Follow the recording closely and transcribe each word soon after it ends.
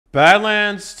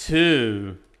Badlands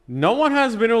 2. No one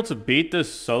has been able to beat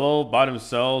this solo by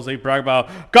themselves. They brag about,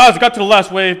 guys, I got to the last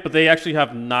wave, but they actually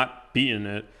have not beaten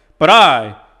it. But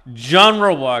I, John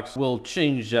Roblox, will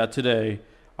change that today.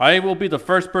 I will be the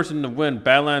first person to win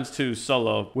Badlands 2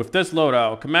 solo with this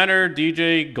loadout: Commander,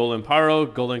 DJ, Golden Pyro,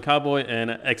 Golden Cowboy,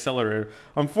 and Accelerator.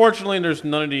 Unfortunately, there's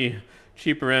none of the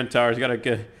cheaper end towers. You gotta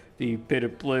get the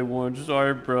pay-to-play one.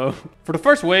 Sorry, bro. For the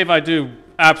first wave, I do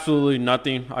absolutely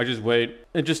nothing. I just wait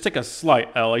and just take a slight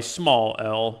L, a small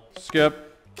L.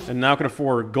 Skip. And now I can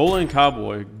afford Golden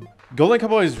Cowboy. Golden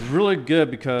Cowboy is really good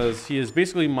because he is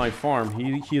basically my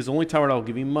farm. He is the only tower that will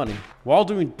give me money while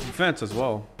doing defense as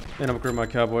well. And upgrade my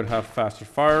Cowboy to have faster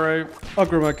fire rate.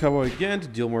 Upgrade my Cowboy again to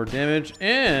deal more damage.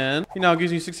 And he now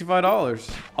gives me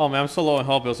 $65. Oh man, I'm so low on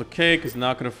health, but it's okay because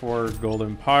now I can afford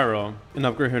Golden Pyro. And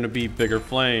upgrade him to be bigger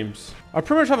flames. I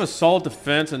pretty much have a solid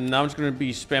defense, and now I'm just going to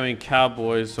be spamming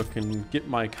Cowboys so I can get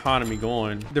my economy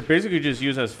going. They're basically just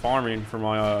used as farming for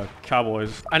my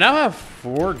Cowboys. I now have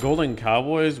 4 Golden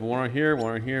Cowboys. One right here,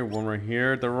 one right here, one right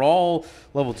here. They're all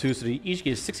level 2, so they each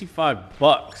get 65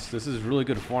 bucks. This is really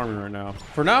good farming right now.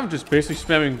 For now, I'm just basically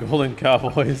spamming Golden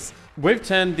Cowboys. Wave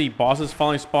 10, the bosses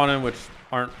finally spawn in, which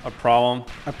aren't a problem.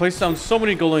 I placed down so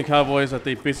many Golden Cowboys that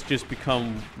they basically just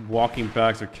become walking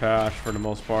bags of cash for the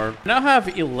most part. I now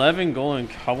have 11 Golden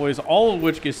Cowboys, all of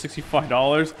which get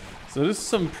 $65. So this is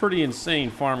some pretty insane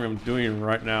farming I'm doing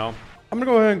right now. I'm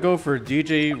gonna go ahead and go for a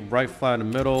DJ right flat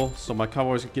in the middle so my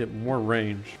Cowboys can get more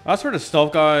range. As for the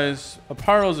stealth guys, a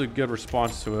Pyro is a good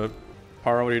response to it.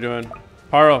 Pyro, what are you doing?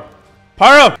 Pyro!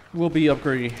 Pyro! We'll be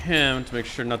upgrading him to make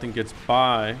sure nothing gets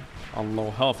by on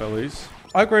low health at least.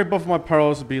 I upgrade both of my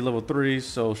Pyros to be level 3,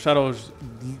 so shadows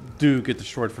do get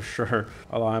destroyed for sure.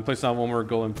 I place down one more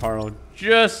Golden Pyro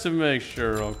just to make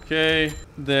sure, okay?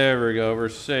 There we go, we're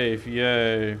safe,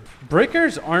 yay.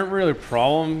 Breakers aren't really a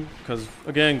problem, because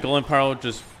again, Golden Pyro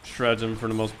just shreds them for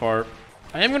the most part.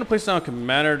 I am going to place down a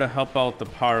Commander to help out the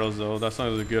Pyros though, that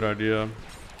sounds like a good idea.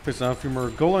 Place down a few more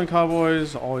Golden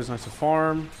Cowboys, always nice to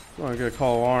farm. I'm going to get a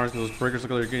Call of Arms, because those breakers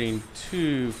look like they're getting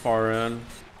too far in.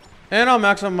 And I'll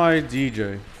max out my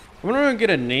DJ. I'm gonna get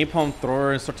a napalm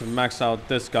thrower and start to max out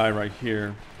this guy right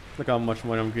here. Look how much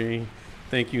money I'm getting.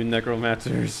 Thank you,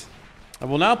 necromancers. I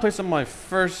will now place on my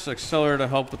first accelerator to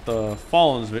help with the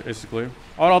Fallens, basically.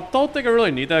 I don't think I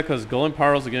really need that because Golden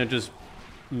Pyros are gonna just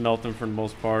melt them for the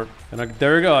most part. And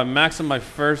there we go. I maxed out my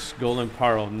first Golden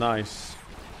Pyro. Nice.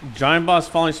 Giant boss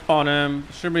finally spawned in.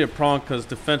 Shouldn't be a problem because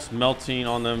defense melting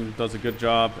on them does a good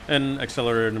job. And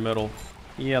accelerator in the middle.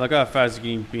 Yeah, look how fast it's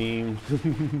getting beamed.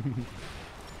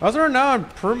 As of right now, I'm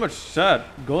pretty much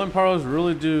set. Golden Pyros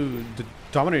really do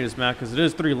dominate this map because it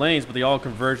is 3 lanes, but they all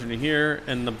converge into here,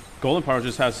 and the Golden Pyro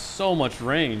just has so much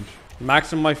range.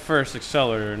 Maxing my first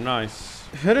accelerator, nice.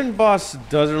 Hidden boss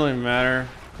doesn't really matter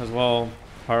because, well,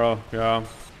 Pyro, yeah.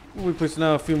 We place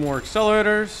now a few more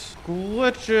accelerators.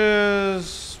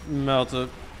 Glitches melted.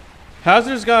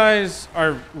 Hazards guys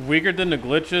are weaker than the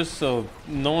glitches, so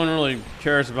no one really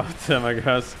cares about them, I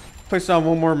guess. Place down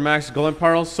one more max Golden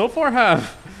Pyros. So far I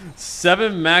have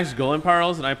 7 max Golden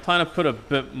Pyros, and I plan to put a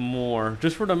bit more.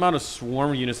 Just for the amount of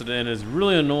swarm units at the end is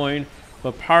really annoying,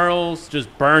 but Pyros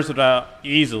just burns it out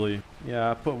easily.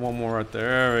 Yeah, I put one more right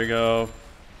there. There we go.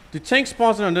 The tank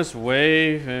spawns in on this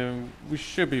wave, and we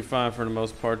should be fine for the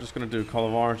most part. Just gonna do a Call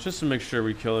of Arms just to make sure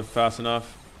we kill it fast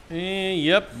enough. And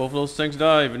yep, both of those things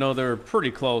die, even though they were pretty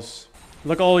close.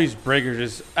 Look at all these breakers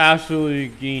just absolutely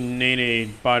getting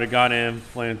nade by the goddamn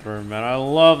flamethrower, man. I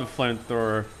love the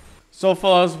flamethrower. So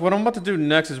fellas, what I'm about to do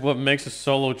next is what makes a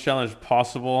solo challenge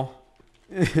possible.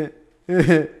 Yeah,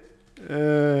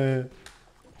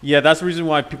 that's the reason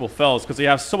why people fail, is because they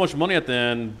have so much money at the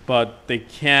end, but they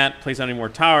can't place down any more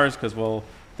towers because, well,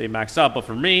 they max out. But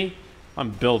for me, I'm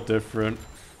built different.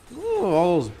 Ooh,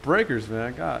 all those breakers,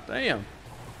 man. God damn.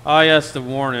 Ah, yes, the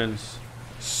warnings.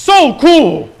 So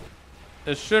cool!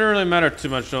 It shouldn't really matter too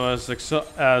much, though, as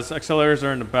accelerators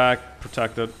are in the back,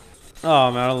 protected.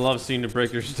 Oh, man, I love seeing the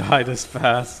breakers die this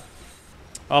fast.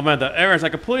 Oh, man, the errors, I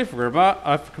completely forgot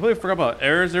about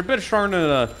errors. They're a bit stronger than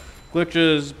the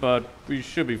glitches, but we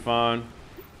should be fine.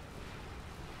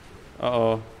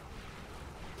 Uh-oh.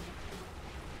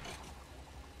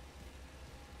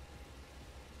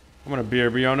 I'm gonna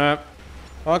BRB on that.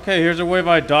 Okay, here's a wave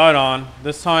I died on.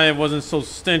 This time it wasn't so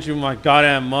stingy with my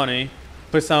goddamn money.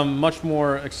 Place down much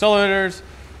more accelerators.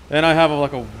 And I have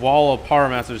like a wall of Power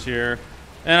Masters here.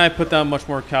 And I put down much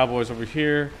more Cowboys over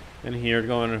here and here to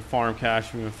go in and farm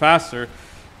cash even faster.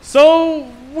 So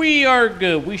we are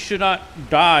good. We should not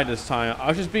die this time. I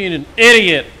was just being an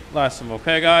idiot last time,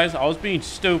 okay guys? I was being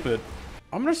stupid.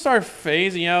 I'm gonna start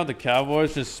phasing out the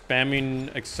Cowboys, just spamming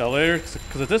accelerators,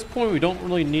 because at this point we don't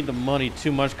really need the money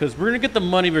too much, because we're gonna get the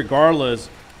money regardless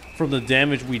from the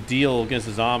damage we deal against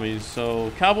the zombies.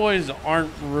 So Cowboys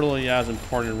aren't really as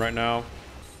important right now.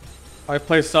 I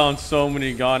placed on so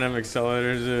many goddamn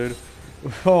accelerators, dude.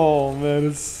 Oh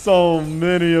man, it's so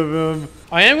many of them.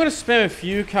 I am gonna spam a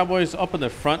few Cowboys up in the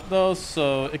front though,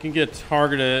 so it can get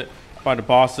targeted by the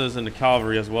bosses and the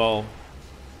cavalry as well.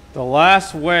 The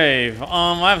last wave.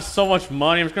 I have so much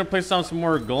money. I'm just gonna place down some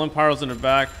more golden pyros in the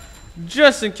back,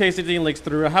 just in case anything leaks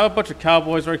through. I have a bunch of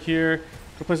Cowboys right here.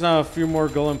 I'll place down a few more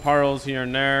golden pyros here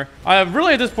and there. I have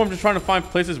really at this point I'm just trying to find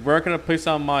places where I can place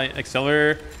down my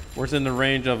accelerator, where it's in the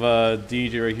range of a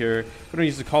DJ right here. I'm gonna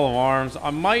use the call of arms. I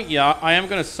am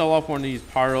gonna sell off one of these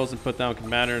pyros and put down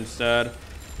commander instead.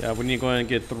 Yeah, we need to go ahead and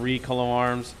get 3 call of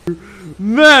arms.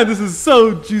 Man, this is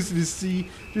so juicy to see.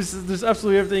 There's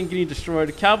absolutely everything getting destroyed.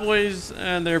 The Cowboys,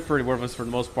 and they're pretty worthless for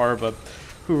the most part, but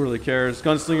who really cares?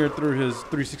 Gunslinger threw his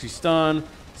 360 stun.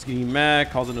 He's getting mad,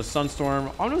 causing a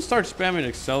sunstorm. I'm gonna start spamming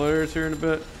accelerators here in a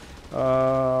bit.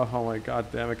 Oh my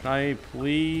god damn it. Can I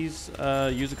please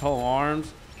use the call of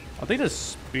arms? I think the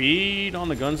speed on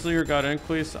the Gunslinger got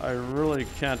increased. I really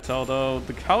can't tell though.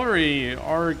 The cavalry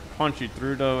are punchy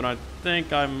through though, and I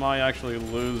think I might actually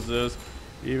lose this,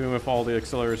 even with all the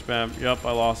accelerator spam. Yep,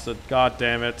 I lost it. God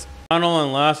damn it. Final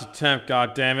and last attempt.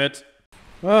 God damn it.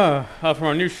 For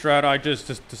our new strat, I just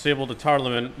disabled the tower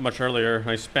limit much earlier.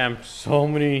 I spammed so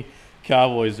many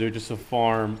Cowboys, dude, just to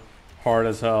farm hard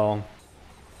as hell.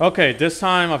 Okay, this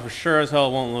time I for sure as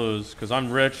hell won't lose, because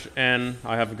I'm rich and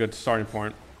I have a good starting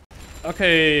point.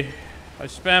 Okay, I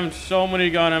spammed so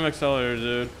many goddamn accelerators,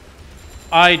 dude.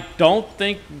 I don't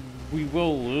think we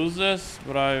will lose this,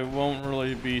 but I won't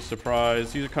really be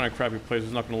surprised. These are kind of crappy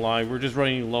places, not gonna lie. We're just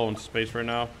running low in space right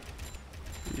now.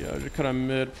 Yeah, just kind of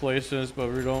mid places,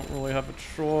 but we don't really have a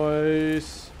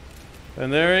choice.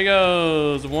 And there he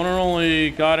goes, one and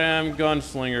only goddamn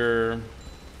Gunslinger.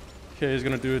 Okay, he's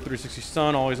gonna do a 360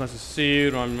 stun. Always nice to see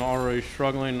it. I'm already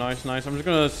struggling. Nice, nice. I'm just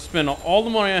gonna spend all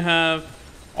the money I have,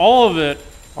 all of it,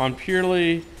 on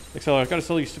purely accelerate. I gotta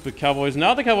sell these stupid Cowboys.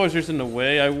 Now the Cowboys are just in the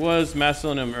way. I was mass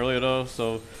selling them earlier though,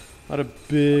 so not a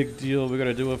big deal. We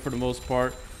gotta do it for the most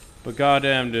part. But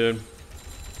goddamn, dude,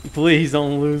 please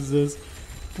don't lose this.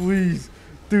 Please,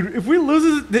 dude. If we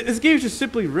lose this game is just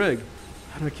simply rigged.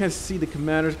 I can't see the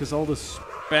commanders because all this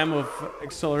spam of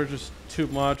accelerators is just too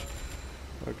much.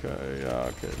 Okay, yeah,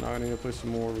 okay. Now I need to place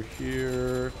some more over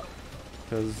here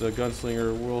because the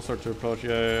Gunslinger will start to approach.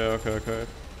 Yeah, okay.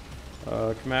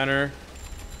 Commander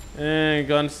and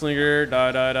Gunslinger,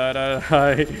 die.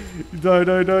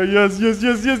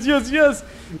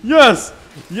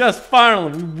 Yes.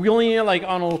 Finally, we only had like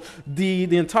on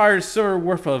the entire server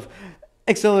worth of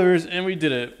accelerators, and we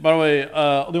did it. By the way,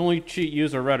 the only cheat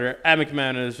used, or rather, admin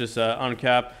command is just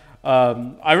uncap.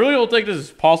 I really don't think this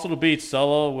is possible to beat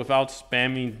solo without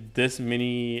spamming this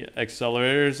many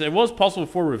accelerators. It was possible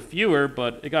for reviewer,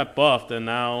 but it got buffed, and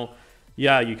now,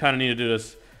 yeah, you kind of need to do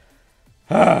this.